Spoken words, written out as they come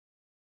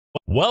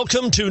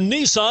Welcome to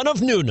Nissan of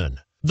Newnan,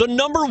 the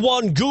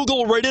 #1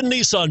 Google-rated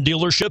Nissan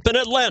dealership in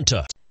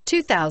Atlanta.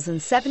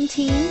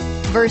 2017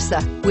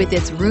 Versa. With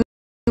its roomy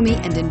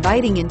and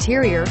inviting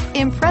interior,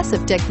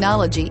 impressive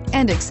technology,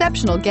 and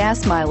exceptional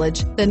gas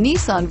mileage, the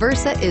Nissan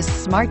Versa is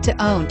smart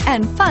to own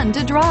and fun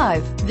to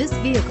drive. This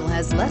vehicle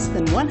has less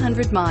than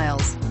 100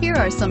 miles. Here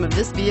are some of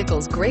this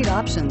vehicle's great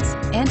options: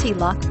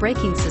 anti-lock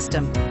braking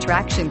system,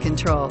 traction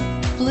control,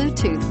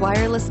 Bluetooth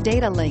wireless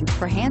data link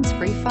for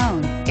hands-free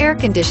phone, air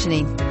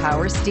conditioning,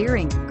 power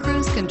steering,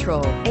 cruise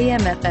control,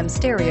 AM/FM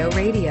stereo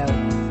radio,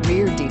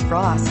 rear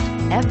defrost,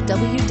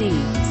 FWD,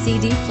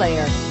 CD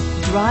player.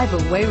 Drive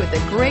away with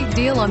a great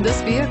deal on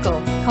this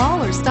vehicle.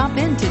 Call or stop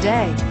in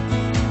today.